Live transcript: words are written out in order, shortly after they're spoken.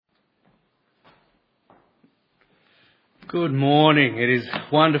Good morning. It is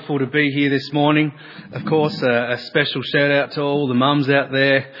wonderful to be here this morning. Of course, a special shout out to all the mums out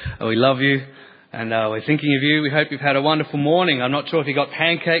there. We love you and we're thinking of you. We hope you've had a wonderful morning. I'm not sure if you got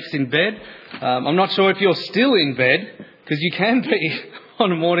pancakes in bed. I'm not sure if you're still in bed, because you can be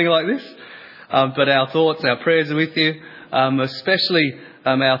on a morning like this. But our thoughts, our prayers are with you. Especially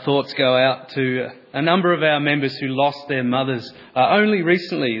our thoughts go out to a number of our members who lost their mothers only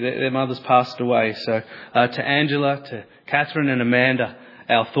recently. Their mothers passed away. So to Angela, to Catherine and Amanda,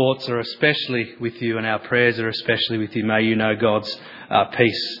 our thoughts are especially with you and our prayers are especially with you. May you know God's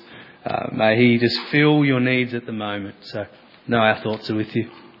peace. May He just fill your needs at the moment. So know our thoughts are with you.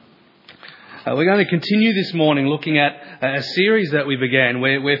 We're going to continue this morning looking at a series that we began.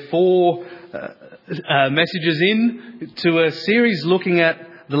 We're four messages in to a series looking at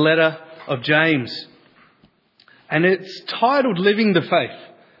the letter of James. And it's titled Living the Faith.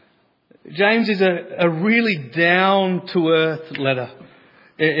 James is a really down-to-earth letter.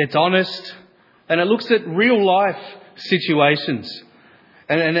 It's honest and it looks at real life situations.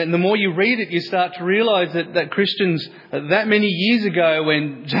 And the more you read it, you start to realise that Christians that many years ago,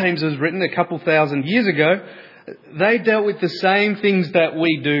 when James was written, a couple thousand years ago, they dealt with the same things that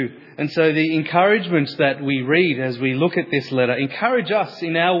we do. And so the encouragements that we read as we look at this letter encourage us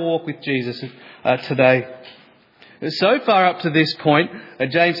in our walk with Jesus today. So far up to this point,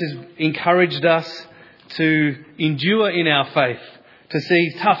 James has encouraged us to endure in our faith, to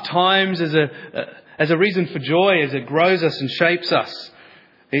see tough times as a reason for joy, as it grows us and shapes us.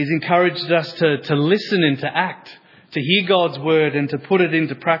 He's encouraged us to listen and to act, to hear God's word and to put it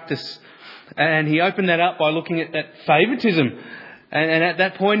into practice. And he opened that up by looking at favouritism. And at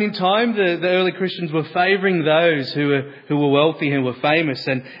that point in time, the early Christians were favouring those who were wealthy, who were famous.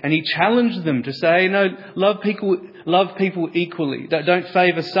 And he challenged them to say, no, love people equally. Don't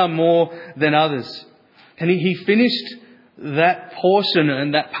favour some more than others. And he finished that portion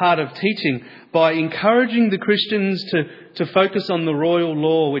and that part of teaching by encouraging the Christians to focus on the royal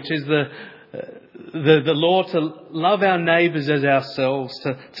law, which is the law to love our neighbours as ourselves,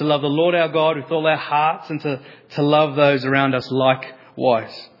 to love the Lord our God with all our hearts and to love those around us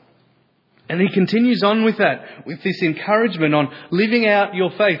likewise. And he continues on with that, with this encouragement on living out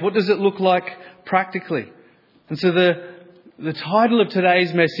your faith. What does it look like practically? And so the title of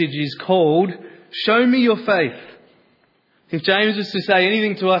today's message is called, Show Me Your Faith. If James was to say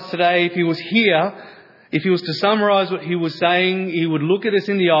anything to us today, if he was here, if he was to summarise what he was saying, he would look at us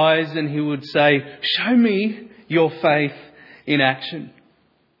in the eyes and he would say, show me your faith in action.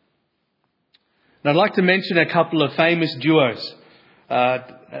 And I'd like to mention a couple of famous duos.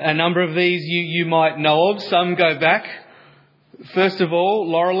 A number of these you might know of. Some go back. First of all,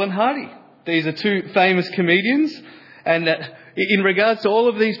 Laurel and Hardy. These are two famous comedians. And in regards to all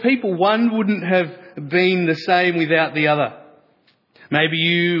of these people, one wouldn't have been the same without the other. Maybe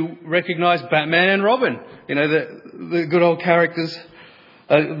you recognise Batman and Robin, the good old characters.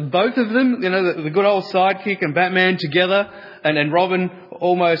 Both of them, the good old sidekick and Batman together, and Robin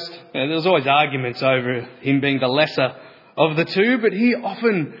almost, there was always arguments over him being the lesser of the two, but he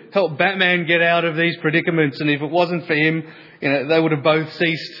often helped Batman get out of these predicaments, and if it wasn't for him, they would have both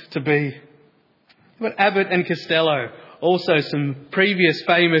ceased to be. But Abbott and Costello, also some previous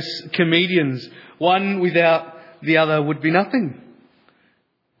famous comedians. One without the other would be nothing.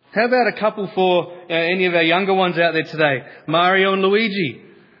 How about a couple for any of our younger ones out there today? Mario and Luigi.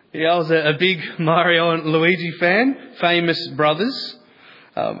 I was a big Mario and Luigi fan. Famous brothers.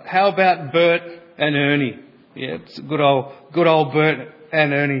 How about Bert and Ernie? Yeah, it's good old Bert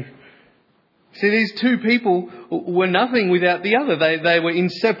and Ernie. See, these two people were nothing without the other. They were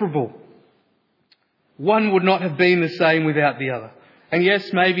inseparable. One would not have been the same without the other. And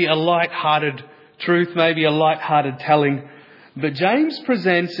yes, maybe a light-hearted truth, maybe a light-hearted telling. But James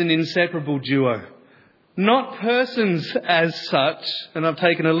presents an inseparable duo. Not persons as such, and I've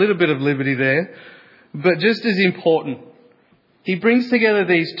taken a little bit of liberty there, but just as important. He brings together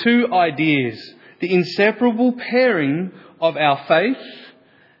these two ideas, the inseparable pairing of our faith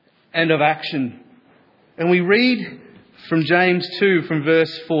and of action. And we read from James 2 from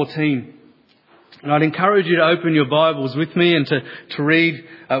verse 14. And I'd encourage you to open your Bibles with me and to read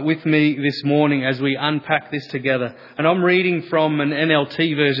with me this morning as we unpack this together. And I'm reading from an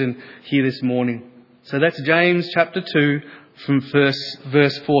NLT version here this morning. So that's James chapter 2 from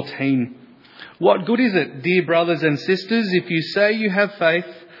verse 14. What good is it, dear brothers and sisters, if you say you have faith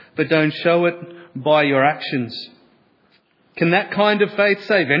but don't show it by your actions? Can that kind of faith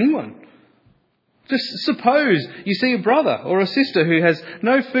save anyone? Just suppose you see a brother or a sister who has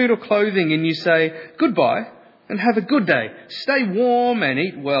no food or clothing and you say, goodbye and have a good day. Stay warm and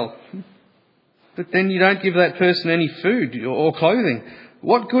eat well. but then you don't give that person any food or clothing.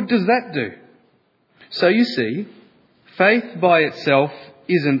 What good does that do? So you see, faith by itself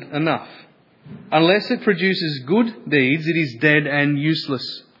isn't enough. Unless it produces good deeds, it is dead and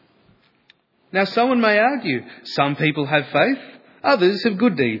useless. Now someone may argue, some people have faith, others have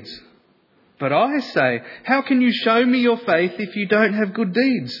good deeds. But I say, how can you show me your faith if you don't have good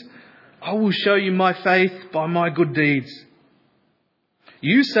deeds? I will show you my faith by my good deeds.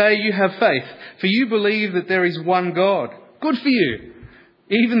 You say you have faith, for you believe that there is one God. Good for you.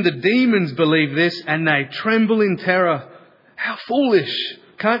 Even the demons believe this, and they tremble in terror. How foolish!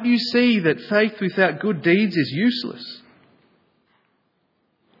 Can't you see that faith without good deeds is useless?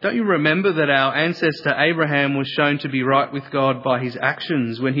 Don't you remember that our ancestor Abraham was shown to be right with God by his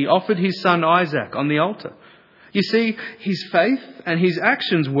actions when he offered his son Isaac on the altar? You see, his faith and his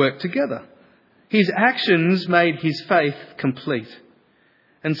actions worked together. His actions made his faith complete.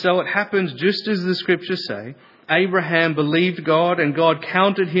 And so it happened just as the scriptures say. Abraham believed God and God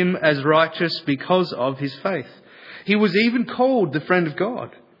counted him as righteous because of his faith. He was even called the friend of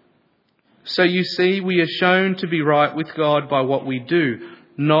God. So you see, we are shown to be right with God by what we do,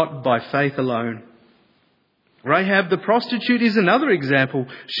 not by faith alone. Rahab the prostitute is another example.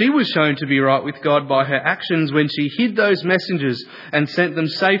 She was shown to be right with God by her actions when she hid those messengers and sent them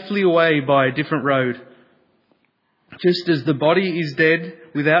safely away by a different road. Just as the body is dead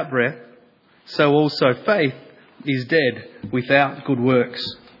without breath, so also faith is dead without good works.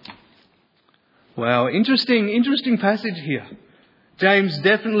 Wow, interesting passage here. James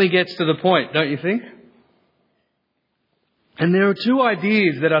definitely gets to the point, don't you think? And there are two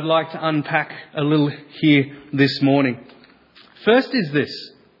ideas that I'd like to unpack a little here this morning. First is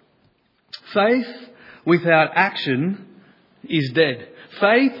this. Faith without action is dead.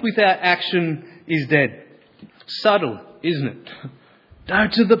 Faith without action is dead. Subtle, isn't it? No,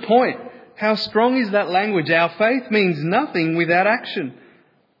 to the point. How strong is that language? Our faith means nothing without action.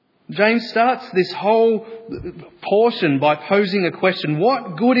 James starts this whole portion by posing a question.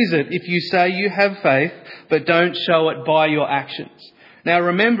 What good is it if you say you have faith but don't show it by your actions? Now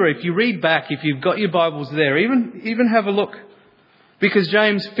remember, if you read back, if you've got your Bibles there, even have a look. Because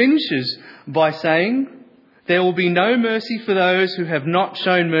James finishes by saying, there will be no mercy for those who have not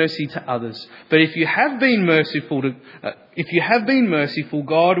shown mercy to others. But if you have been merciful,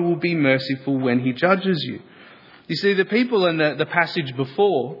 God will be merciful when he judges you. You see, the people in the passage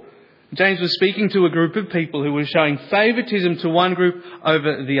before, James was speaking to a group of people who were showing favouritism to one group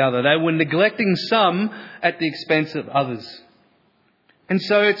over the other. They were neglecting some at the expense of others. And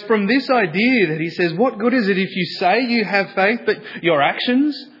so it's from this idea that he says, what good is it if you say you have faith, but your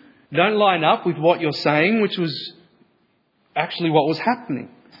actions don't line up with what you're saying, which was actually what was happening?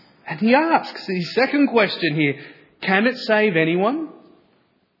 And he asks his second question here, can it save anyone?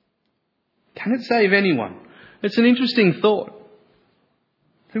 Can it save anyone? It's an interesting thought.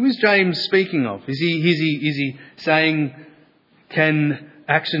 Who is James speaking of? Is he saying, can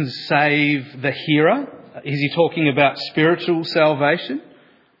actions save the hearer? Is he talking about spiritual salvation?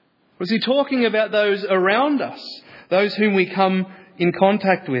 Or is he talking about those around us, those whom we come in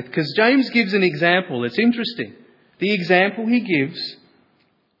contact with? Because James gives an example. It's interesting. The example he gives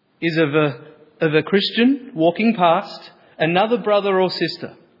is of a Christian walking past another brother or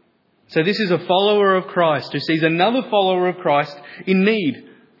sister. So this is a follower of Christ who sees another follower of Christ in need,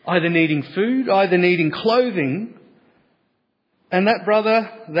 either needing food, either needing clothing. And that brother,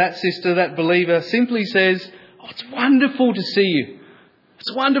 that sister, that believer simply says, oh, it's wonderful to see you.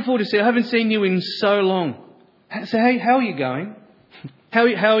 It's wonderful to see you. I haven't seen you in so long. So, hey, how are you going? How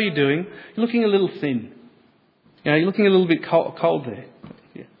are you doing? You're looking a little thin. You're looking a little bit cold there.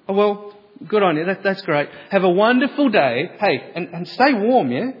 Yeah. Oh, well, good on you. That's great. Have a wonderful day. Hey, and stay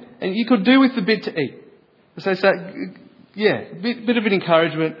warm, yeah? And you could do with a bit to eat. So yeah, bit of an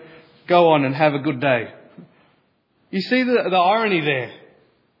encouragement. Go on and have a good day. You see the irony there.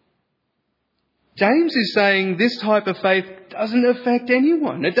 James is saying this type of faith doesn't affect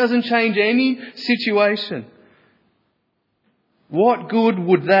anyone. It doesn't change any situation. What good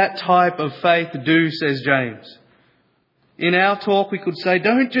would that type of faith do, says James? In our talk, we could say,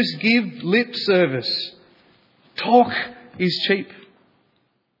 don't just give lip service. Talk is cheap.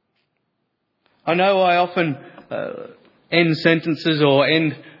 I know I often end sentences or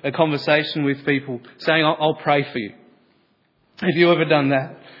end a conversation with people saying, I'll pray for you. Have you ever done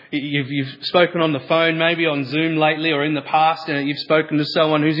that? You've spoken on the phone, maybe on Zoom lately or in the past, and you've spoken to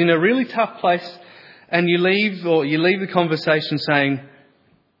someone who's in a really tough place, and you leave the conversation saying,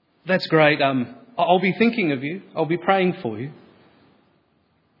 that's great, I'll be thinking of you, I'll be praying for you.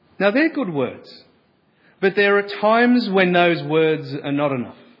 Now they're good words, but there are times when those words are not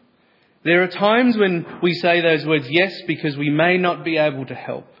enough. There are times when we say those words yes because we may not be able to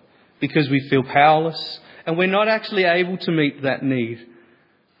help, because we feel powerless and we're not actually able to meet that need.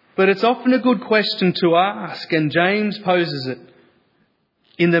 But it's often a good question to ask, and James poses it.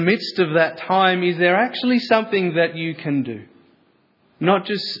 In the midst of that time, is there actually something that you can do? Not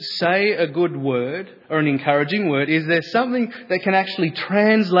just say a good word or an encouraging word. Is there something that can actually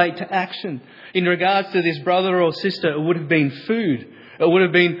translate to action? In regards to this brother or sister, it would have been food. It would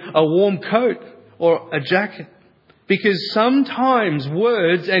have been a warm coat or a jacket. Because sometimes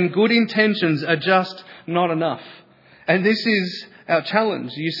words and good intentions are just not enough. And this is our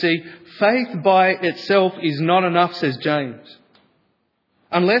challenge. You see, faith by itself is not enough, says James.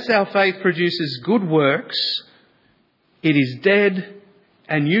 Unless our faith produces good works, it is dead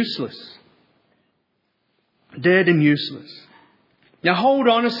and useless. Dead and useless. Now hold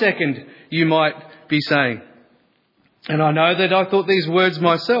on a second, you might be saying. And I know that I thought these words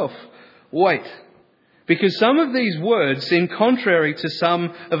myself. Wait. Because some of these words seem contrary to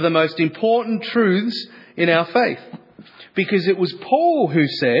some of the most important truths in our faith. Because it was Paul who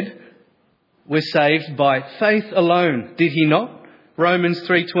said, we're saved by faith alone. Did he not? Romans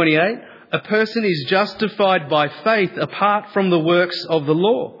 3:28. A person is justified by faith apart from the works of the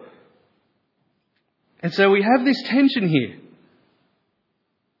law. And so we have this tension here.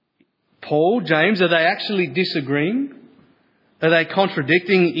 Paul, James, are they actually disagreeing? Are they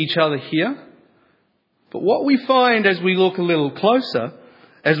contradicting each other here? But what we find as we look a little closer,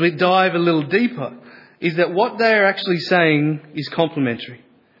 as we dive a little deeper, is that what they are actually saying is complementary.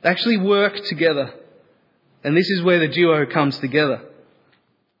 They actually work together. And this is where the duo comes together.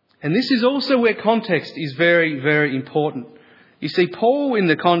 And this is also where context is very, very important. You see, Paul, in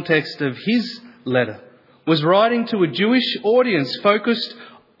the context of his letter, was writing to a Jewish audience focused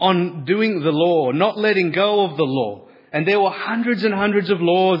on doing the law, not letting go of the law. And there were hundreds and hundreds of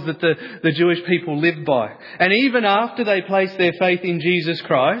laws that the Jewish people lived by. And even after they placed their faith in Jesus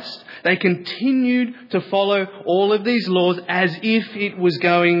Christ, they continued to follow all of these laws as if it was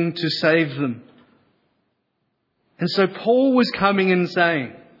going to save them. And so Paul was coming and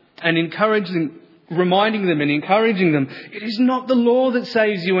saying, and reminding them and encouraging them, it is not the law that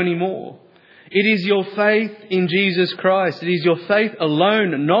saves you anymore. It is your faith in Jesus Christ. It is your faith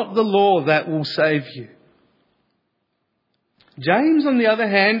alone, not the law, that will save you. James, on the other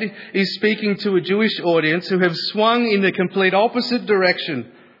hand, is speaking to a Jewish audience who have swung in the complete opposite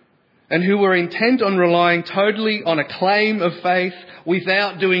direction and who were intent on relying totally on a claim of faith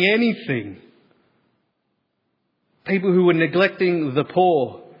without doing anything. People who were neglecting the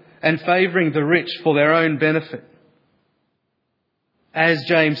poor and favouring the rich for their own benefit. As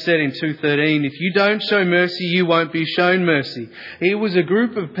James said in 2:13, if you don't show mercy, you won't be shown mercy. Here was a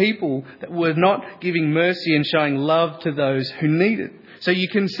group of people that were not giving mercy and showing love to those who need it. So you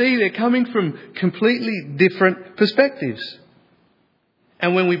can see they're coming from completely different perspectives.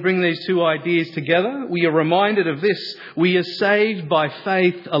 And when we bring these two ideas together, we are reminded of this. We are saved by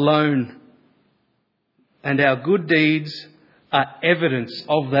faith alone. And our good deeds are evidence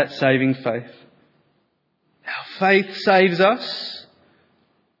of that saving faith. Our faith saves us.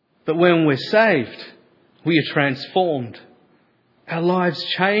 But when we're saved, we are transformed. Our lives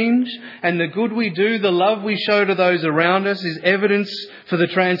change, and the good we do, the love we show to those around us is evidence for the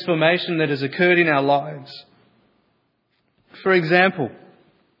transformation that has occurred in our lives. For example,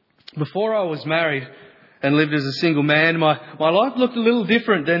 before I was married and lived as a single man, my life looked a little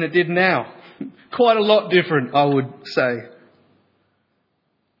different than it did now. Quite a lot different, I would say.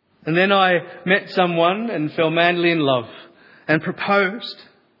 And then I met someone and fell madly in love and proposed.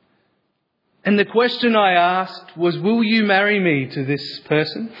 And the question I asked was, will you marry me to this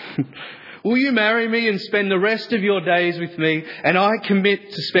person? Will you marry me and spend the rest of your days with me? And I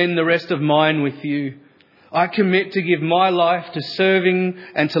commit to spend the rest of mine with you. I commit to give my life to serving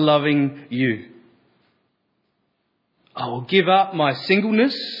and to loving you. I will give up my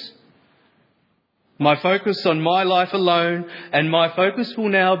singleness, my focus on my life alone, and my focus will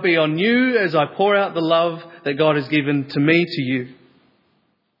now be on you as I pour out the love that God has given to me to you.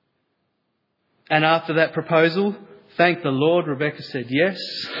 And after that proposal, thank the Lord, Rebecca said yes.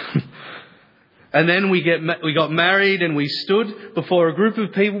 And then we got married and we stood before a group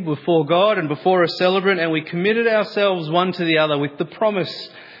of people, before God and before a celebrant, and we committed ourselves one to the other with the promise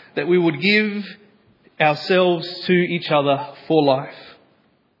that we would give ourselves to each other for life.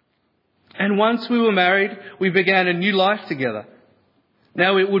 And once we were married, we began a new life together.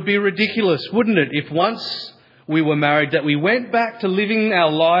 Now it would be ridiculous, wouldn't it, if once we were married, that we went back to living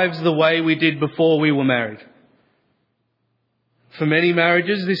our lives the way we did before we were married. For many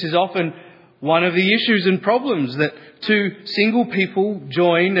marriages, this is often one of the issues and problems, that two single people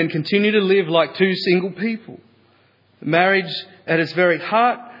joined and continue to live like two single people. Marriage at its very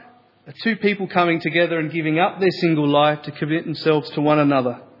heart are two people coming together and giving up their single life to commit themselves to one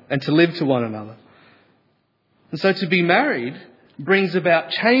another and to live to one another. And so to be married brings about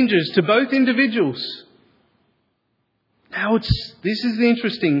changes to both individuals. Now this is the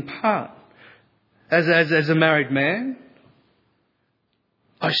interesting part. As a married man,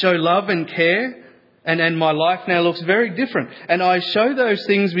 I show love and care, and my life now looks very different. And I show those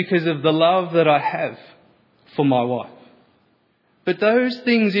things because of the love that I have for my wife. But those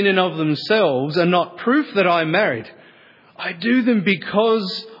things in and of themselves are not proof that I'm married. I do them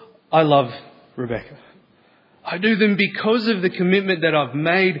because I love Rebecca. I do them because of the commitment that I've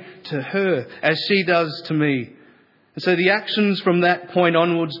made to her as she does to me. And so the actions from that point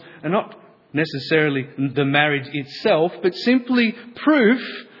onwards are not necessarily the marriage itself, but simply proof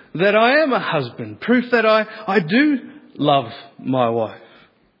that I am a husband, proof that I do love my wife.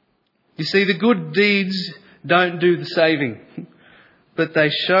 You see, the good deeds don't do the saving, but they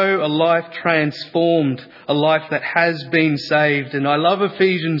show a life transformed, a life that has been saved. And I love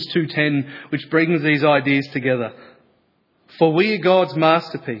Ephesians 2:10, which brings these ideas together. For we are God's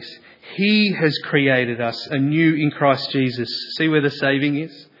masterpiece. He has created us anew in Christ Jesus. See where the saving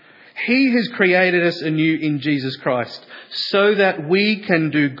is? He has created us anew in Jesus Christ so that we can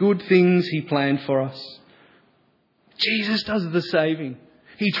do good things He planned for us. Jesus does the saving.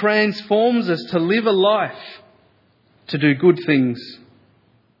 He transforms us to live a life to do good things.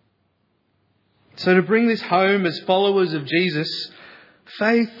 So to bring this home as followers of Jesus,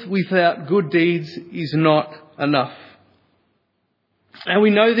 faith without good deeds is not enough. And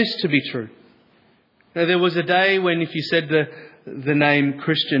we know this to be true. Now, there was a day when if you said the name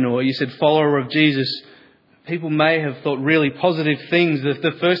Christian or you said follower of Jesus, people may have thought really positive things.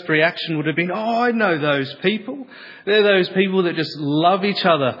 The first reaction would have been, oh, I know those people. They're those people that just love each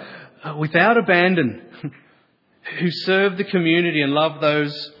other without abandon, who serve the community and love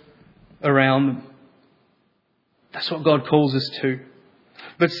those around them. That's what God calls us to.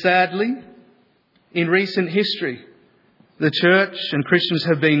 But sadly, in recent history, the church and Christians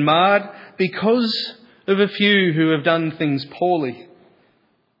have been marred because of a few who have done things poorly.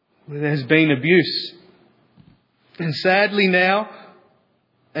 There has been abuse. And sadly now,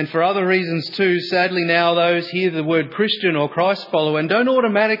 and for other reasons too, sadly now those hear the word Christian or Christ follower and don't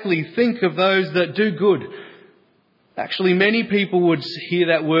automatically think of those that do good. Actually, many people would hear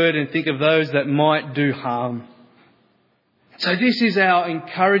that word and think of those that might do harm. So this is our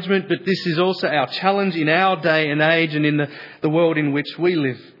encouragement, but this is also our challenge in our day and age and in the world in which we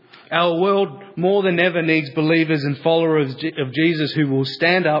live. Our world more than ever needs believers and followers of Jesus who will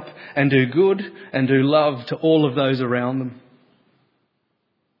stand up and do good and do love to all of those around them.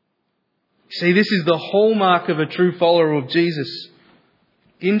 See, this is the hallmark of a true follower of Jesus.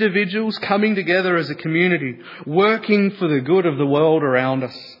 Individuals coming together as a community, working for the good of the world around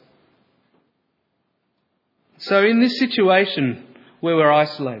us. So in this situation where we're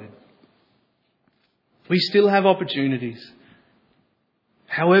isolated, we still have opportunities,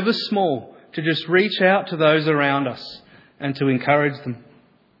 however small, to just reach out to those around us and to encourage them.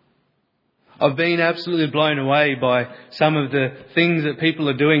 I've been absolutely blown away by some of the things that people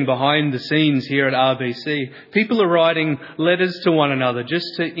are doing behind the scenes here at RBC. People are writing letters to one another just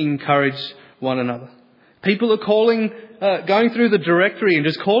to encourage one another. People are going through the directory and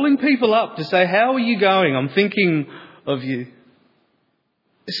just calling people up to say, how are you going? I'm thinking of you.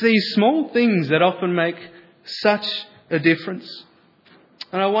 It's these small things that often make such a difference.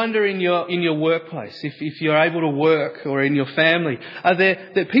 And I wonder in your workplace, if you're able to work or in your family, are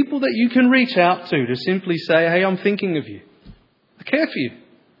there people that you can reach out to simply say, hey, I'm thinking of you. I care for you.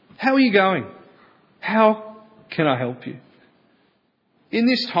 How are you going? How can I help you? In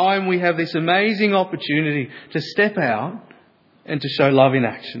this time, we have this amazing opportunity to step out and to show love in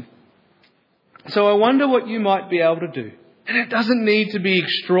action. So I wonder what you might be able to do. And it doesn't need to be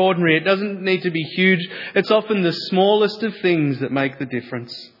extraordinary. It doesn't need to be huge. It's often the smallest of things that make the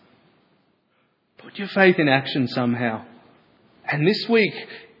difference. Put your faith in action somehow. And this week,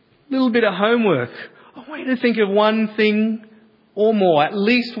 a little bit of homework. I want you to think of one thing or more, at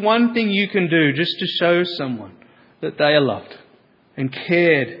least one thing you can do just to show someone that they are loved and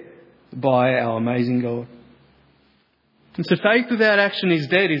cared by our amazing God. And so faith without action is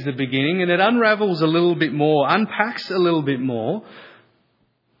dead is the beginning, and it unravels a little bit more, unpacks a little bit more,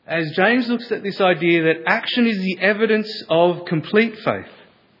 as James looks at this idea that action is the evidence of complete faith.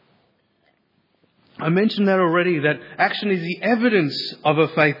 I mentioned that already, that action is the evidence of a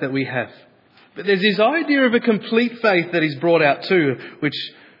faith that we have. But there's this idea of a complete faith that is brought out too, which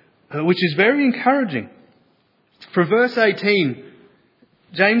is very encouraging. From verse 18,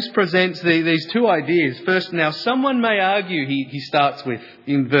 James presents these two ideas. First, now someone may argue, he starts with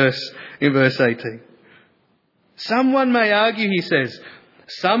in verse 18. Someone may argue, he says,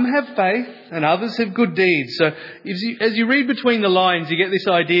 some have faith and others have good deeds. So as you read between the lines, you get this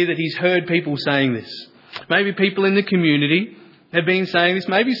idea that he's heard people saying this. Maybe people in the community have been saying this.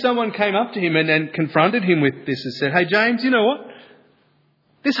 Maybe someone came up to him and confronted him with this and said, hey James, you know what?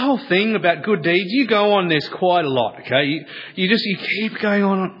 This whole thing about good deeds, you go on this quite a lot, okay? You keep going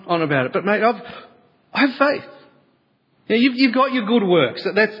on about it. But mate, I have faith. Yeah, you've got your good works.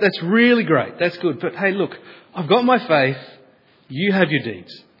 That's really great. That's good. But hey, look, I've got my faith. You have your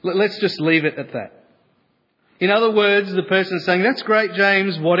deeds. Let's just leave it at that. In other words, the person's saying, that's great,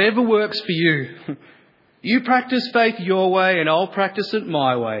 James, whatever works for you. You practice faith your way and I'll practice it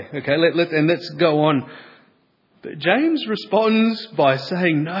my way. Okay, let's go on. But James responds by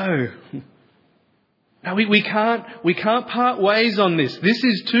saying, no, we can't part ways on this. This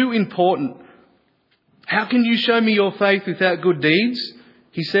is too important. How can you show me your faith without good deeds?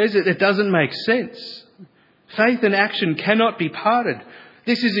 He says it doesn't make sense. Faith and action cannot be parted.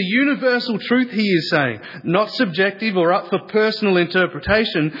 This is a universal truth, he is saying, not subjective or up for personal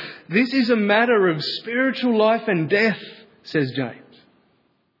interpretation. This is a matter of spiritual life and death, says James.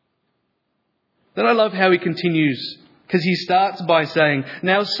 Then I love how he continues, because he starts by saying,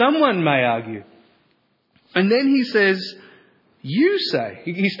 now someone may argue. And then he says, you say.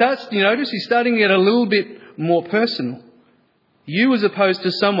 He starts, notice he's starting to get a little bit more personal. You as opposed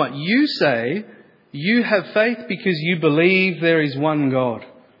to someone. You say you have faith because you believe there is one God.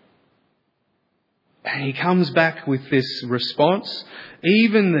 And he comes back with this response.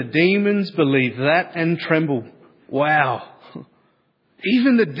 Even the demons believe that and tremble. Wow.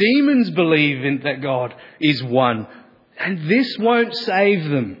 Even the demons believe in that God is one. And this won't save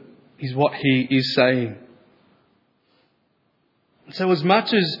them, is what he is saying. So as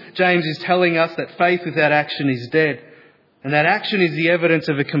much as James is telling us that faith without action is dead, and that action is the evidence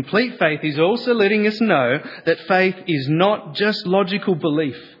of a complete faith, he's also letting us know that faith is not just logical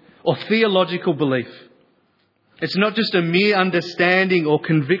belief or theological belief. It's not just a mere understanding or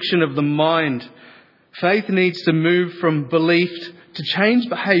conviction of the mind. Faith needs to move from belief to change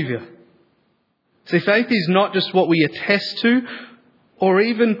behaviour. See, faith is not just what we attest to or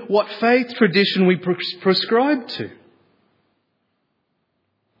even what faith tradition we prescribe to.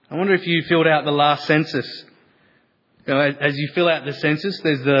 I wonder if you filled out the last census. As you fill out the census,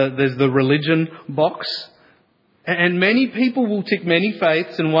 there's the religion box. And many people will tick many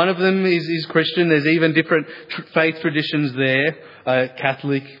faiths, and one of them is Christian. There's even different faith traditions there,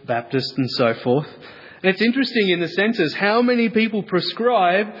 Catholic, Baptist and so forth. And it's interesting in the census how many people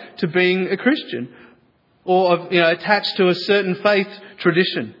prescribe to being a Christian or attached to a certain faith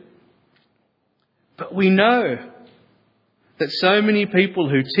tradition. But we know that so many people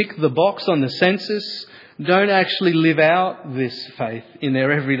who tick the box on the census don't actually live out this faith in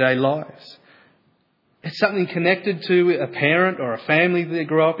their everyday lives. It's something connected to a parent or a family they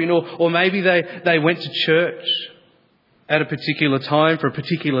grew up in, or maybe they went to church at a particular time for a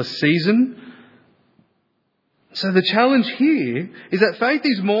particular season. So the challenge here is that faith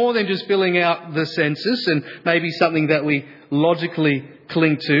is more than just filling out the census and maybe something that we logically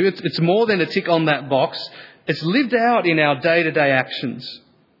cling to. It's more than a tick on that box. It's lived out in our day-to-day actions.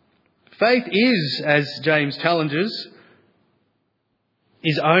 Faith is, as James challenges,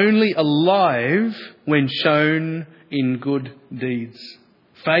 is only alive when shown in good deeds.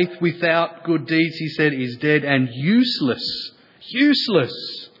 Faith without good deeds, he said, is dead and useless.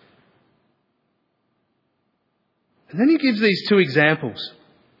 Useless. And then he gives these two examples.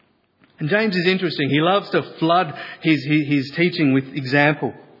 And James is interesting. He loves to flood his teaching with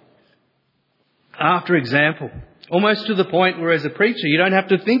example after example. Almost to the point where as a preacher you don't have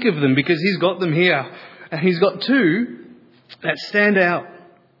to think of them because he's got them here. And he's got two that stand out.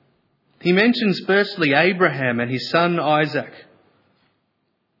 He mentions firstly Abraham and his son Isaac.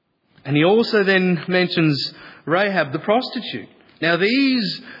 And he also then mentions Rahab the prostitute. Now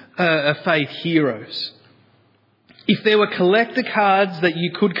these are faith heroes. If there were collector cards that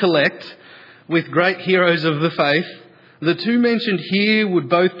you could collect with great heroes of the faith, the two mentioned here would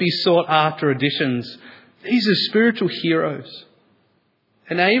both be sought after additions. These are spiritual heroes.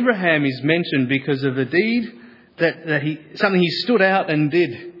 And Abraham is mentioned because of a deed something he stood out and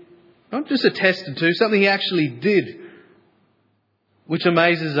did. Not just attested to, something he actually did, which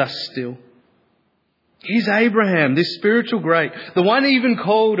amazes us still. Here's Abraham, this spiritual great, the one even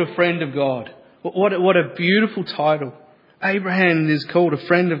called a friend of God. What a beautiful title. Abraham is called a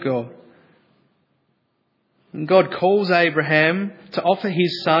friend of God. And God calls Abraham to offer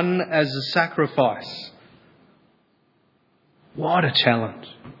his son as a sacrifice. What a challenge.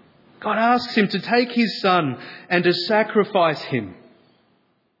 God asks him to take his son and to sacrifice him.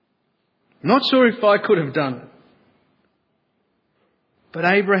 I'm not sure if I could have done it. But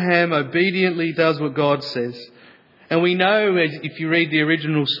Abraham obediently does what God says. And we know, if you read the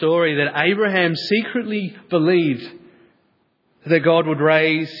original story, that Abraham secretly believed that God would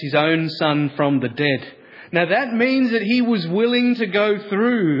raise his own son from the dead. Now that means that he was willing to go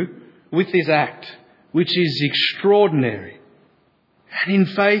through with this act, which is extraordinary. And in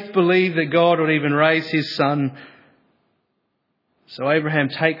faith believed that God would even raise his son. So Abraham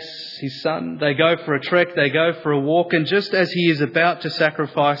takes his son. They go for a trek, they go for a walk, and just as he is about to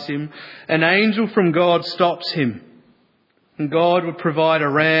sacrifice him, an angel from God stops him. And God would provide a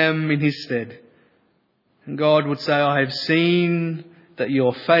ram in his stead. And God would say, I have seen that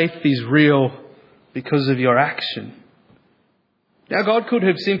your faith is real because of your action. Now God could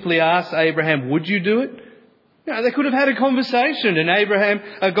have simply asked Abraham, would you do it? No, they could have had a conversation,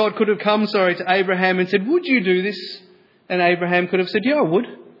 and God could have come to Abraham and said, would you do this? And Abraham could have said, yeah, I would.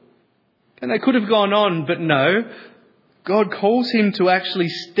 And they could have gone on, but no. God calls him to actually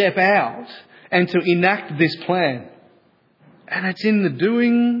step out and to enact this plan. And it's in the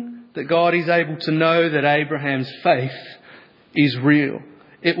doing that God is able to know that Abraham's faith is real.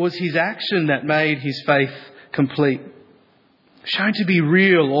 It was his action that made his faith complete. Shown to be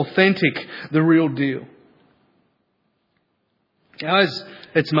real, authentic, the real deal. Guys,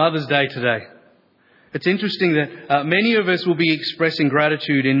 it's Mother's Day today. It's interesting that many of us will be expressing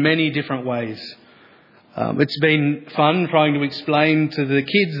gratitude in many different ways. It's been fun trying to explain to the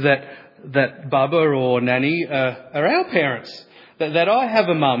kids that Bubba or Nanny are our parents. That I have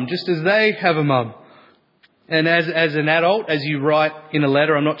a mum, just as they have a mum. And as an adult, as you write in a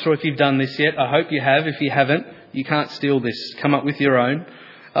letter, I'm not sure if you've done this yet. I hope you have. If you haven't, you can't steal this. Come up with your own.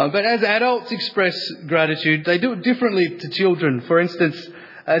 But as adults express gratitude, they do it differently to children. For instance,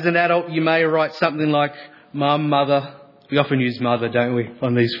 as an adult, you may write something like, Mum, Mother. We often use mother, don't we,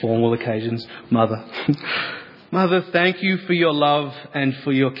 on these formal occasions? Mother. Mother, thank you for your love and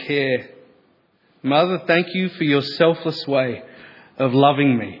for your care. Mother, thank you for your selfless way of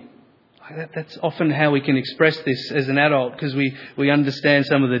loving me. That's often how we can express this as an adult, because we understand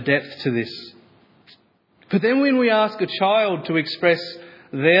some of the depth to this. But then when we ask a child to express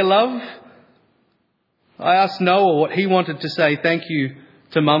their love, I asked Noah what he wanted to say thank you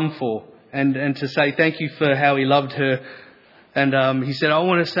to Mum for, and to say thank you for how he loved her. And he said, I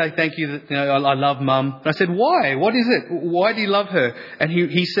want to say thank you that I love Mum. And I said, why? What is it? Why do you love her? And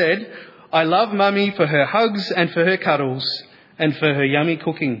he said, I love Mummy for her hugs and for her cuddles and for her yummy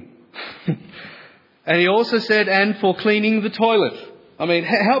cooking. And he also said, and for cleaning the toilet. I mean,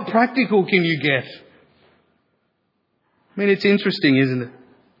 how practical can you get? I mean, it's interesting, isn't it?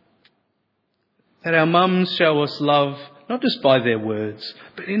 That our mums show us love, not just by their words,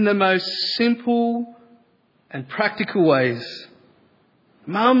 but in the most simple and practical ways.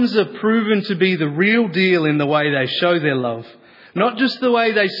 Mums are proven to be the real deal in the way they show their love, not just the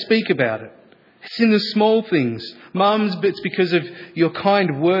way they speak about it. It's in the small things. Mums, it's because of your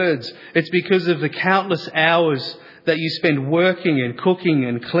kind words. It's because of the countless hours that you spend working and cooking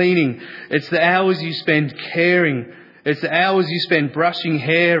and cleaning. It's the hours you spend caring. It's the hours you spend brushing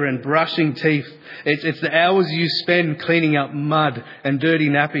hair and brushing teeth. It's the hours you spend cleaning up mud and dirty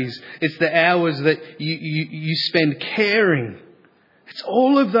nappies. It's the hours that you spend caring. It's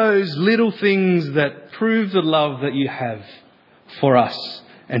all of those little things that prove the love that you have for us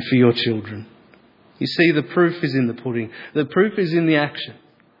and for your children. You see, the proof is in the pudding. The proof is in the action.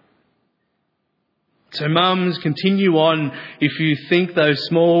 So mums, continue on if you think those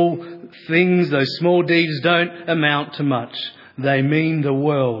small things, those small deeds don't amount to much. They mean the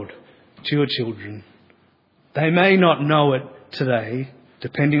world to your children. They may not know it today,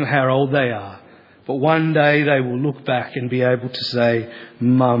 depending on how old they are, but one day they will look back and be able to say,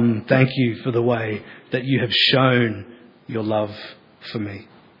 Mum, thank you for the way that you have shown your love for me.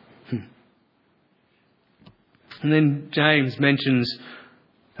 And then James mentions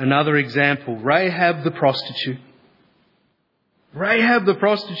another example, Rahab the prostitute. Rahab the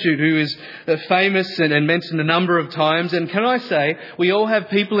prostitute, who is famous and mentioned a number of times. And can I say, we all have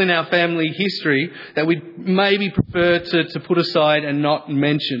people in our family history that we maybe prefer to put aside and not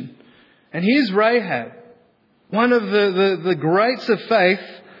mention. And here's Rahab, one of the greats of faith,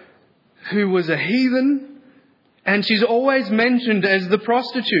 who was a heathen. And she's always mentioned as the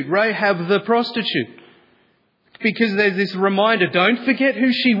prostitute, Rahab the prostitute. Because there's this reminder, don't forget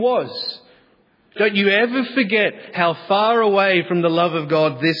who she was. Don't you ever forget how far away from the love of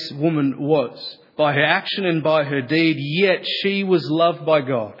God this woman was. By her action and by her deed, yet she was loved by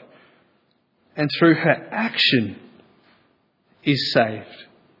God. And through her action, is saved.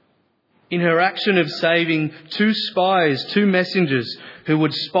 In her action of saving 2 spies, 2 messengers who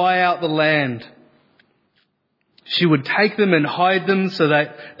would spy out the land, she would take them and hide them so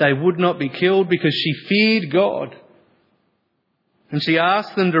that they would not be killed because she feared God. And she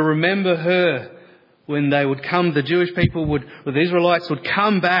asked them to remember her when they would come. The Jewish people the Israelites would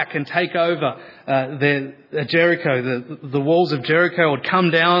come back and take over Jericho. The walls of Jericho would come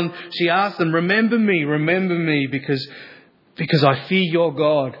down. She asked them, remember me because I fear your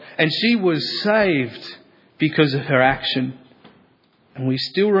God. And she was saved because of her action. And we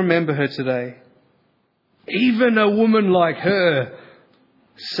still remember her today. Even a woman like her,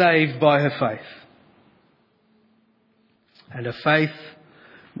 saved by her faith. And a faith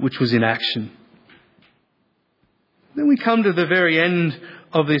which was in action. Then we come to the very end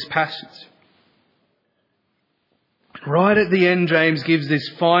of this passage. Right at the end, James gives this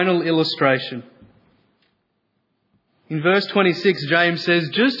final illustration. In verse 26, James says,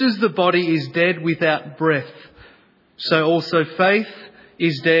 just as the body is dead without breath, so also faith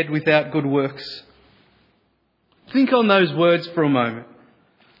is dead without good works. Think on those words for a moment.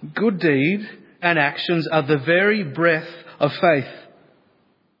 Good deed and actions are the very breath of faith.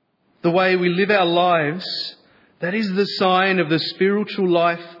 The way we live our lives, that is the sign of the spiritual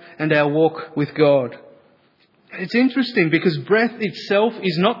life and our walk with God. It's interesting because breath itself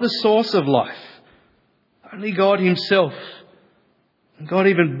is not the source of life. Only God himself. God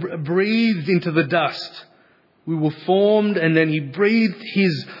even breathed into the dust. We were formed and then he breathed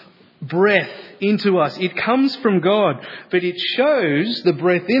his breath into us. It comes from God, but it shows, the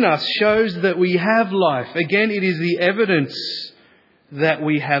breath in us shows that we have life. Again, it is the evidence that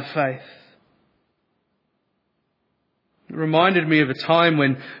we have faith. It reminded me of a time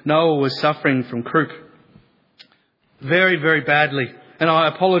when Noah was suffering from croup. Very, very badly. And I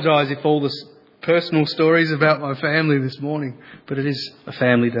apologise if all this personal stories about my family this morning, but it is a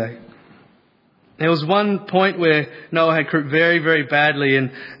family day. There was one point where Noah had croup very, very badly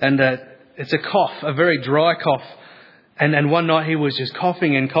and it's a cough, a very dry cough. And one night he was just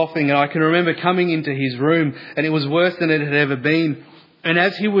coughing and coughing, and I can remember coming into his room and it was worse than it had ever been. And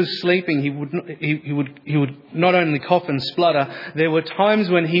as he was sleeping, he would not only cough and splutter, there were times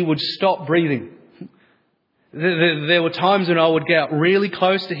when he would stop breathing. There were times when I would get out really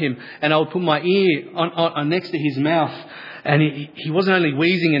close to him and I would put my ear on next to his mouth, and he wasn't only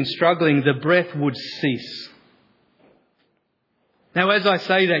wheezing and struggling, the breath would cease. Now, as I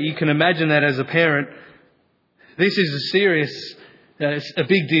say that, you can imagine that as a parent, this is a serious, it's a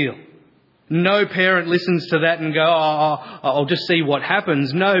big deal. No parent listens to that and go, I'll just see what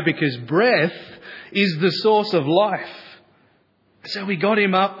happens. No, because breath is the source of life. So we got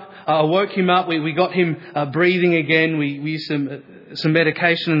him up. Woke him up. We got him breathing again. We used some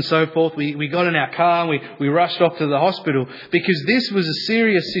medication and so forth. We got in our car and we rushed off to the hospital because this was a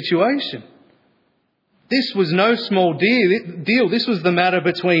serious situation. This was no small deal. This was the matter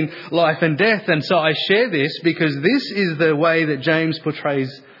between life and death. And so I share this because this is the way that James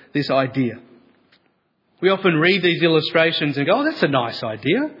portrays this idea. We often read these illustrations and go, oh, that's a nice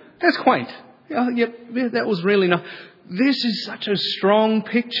idea. That's quaint. Yeah, that was really nice. This is such a strong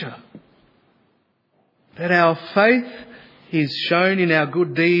picture that our faith is shown in our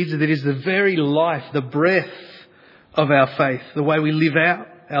good deeds, that is the very life, the breath of our faith, the way we live out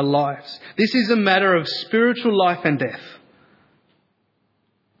our lives. This is a matter of spiritual life and death.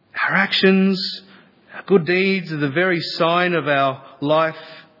 Our actions, our good deeds are the very sign of our life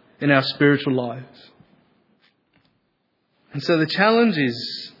in our spiritual lives. And so the challenge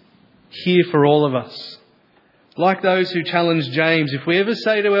is here for all of us. Like those who challenged James, if we ever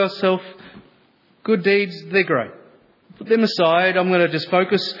say to ourselves, good deeds, they're great. Put them aside, I'm going to just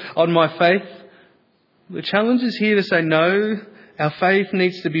focus on my faith. The challenge is here to say, no, our faith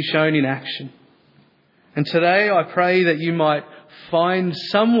needs to be shown in action. And today I pray that you might find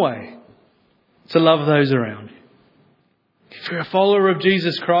some way to love those around you. If you're a follower of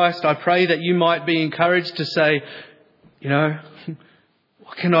Jesus Christ, I pray that you might be encouraged to say,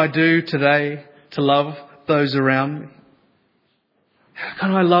 what can I do today to love those around me? How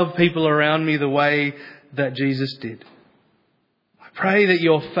can I love people around me the way that Jesus did? I pray that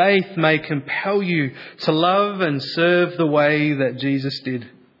your faith may compel you to love and serve the way that Jesus did.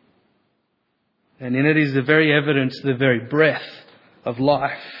 And in it is the very evidence, the very breath of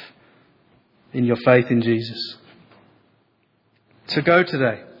life in your faith in Jesus. So go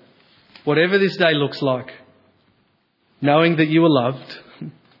today, whatever this day looks like, knowing that you are loved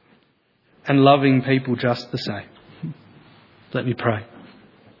and loving people just the same. Let me pray.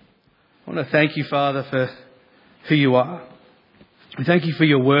 I want to thank you, Father, for who you are. We thank you for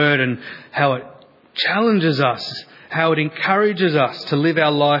your word and how it challenges us how it encourages us to live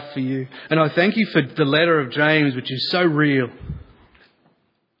our life for you. And I thank you for the letter of James, which is so real.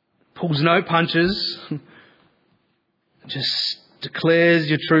 Pulls no punches, just declares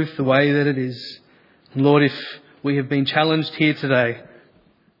your truth the way that it is. And Lord, if we have been challenged here today,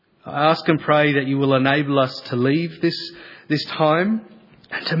 I ask and pray that you will enable us to leave this time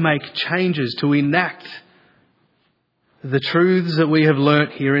and to make changes, to enact the truths that we have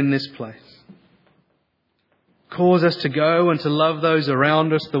learnt here in this place. Cause us to go and to love those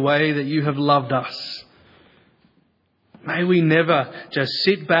around us the way that you have loved us. May we never just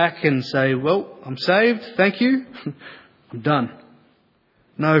sit back and say, well, I'm saved, thank you, I'm done.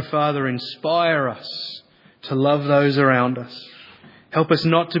 No, Father, inspire us to love those around us. Help us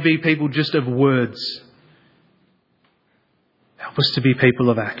not to be people just of words. Help us to be people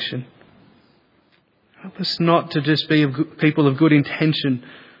of action. Help us not to just be people of good intention,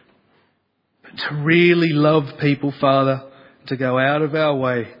 but to really love people, Father, to go out of our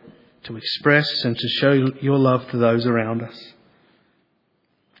way to express and to show your love to those around us.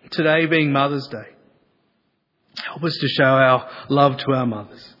 Today being Mother's Day, help us to show our love to our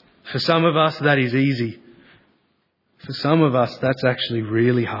mothers. For some of us, that is easy. For some of us, that's actually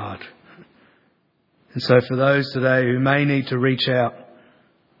really hard. And so for those today who may need to reach out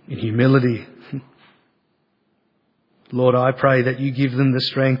in humility, Lord, I pray that you give them the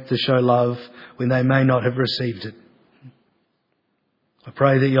strength to show love when they may not have received it. I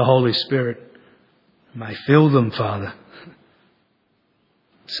pray that your Holy Spirit may fill them, Father,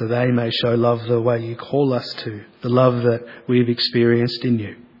 so they may show love the way you call us to, the love that we've experienced in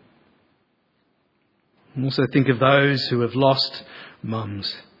you. And also think of those who have lost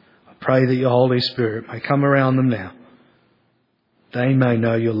mums. I pray that your Holy Spirit may come around them now. They may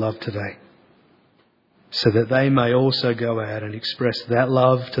know your love today, so that they may also go out and express that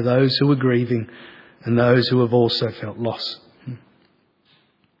love to those who are grieving and those who have also felt loss.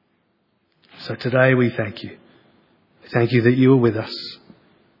 So today we thank you. We thank you that you are with us,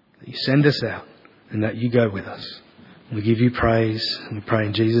 that you send us out and that you go with us. And we give you praise and we pray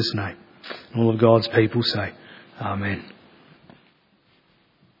in Jesus' name. All of God's people say, Amen.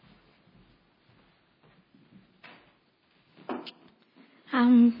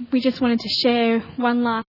 We just wanted to share one last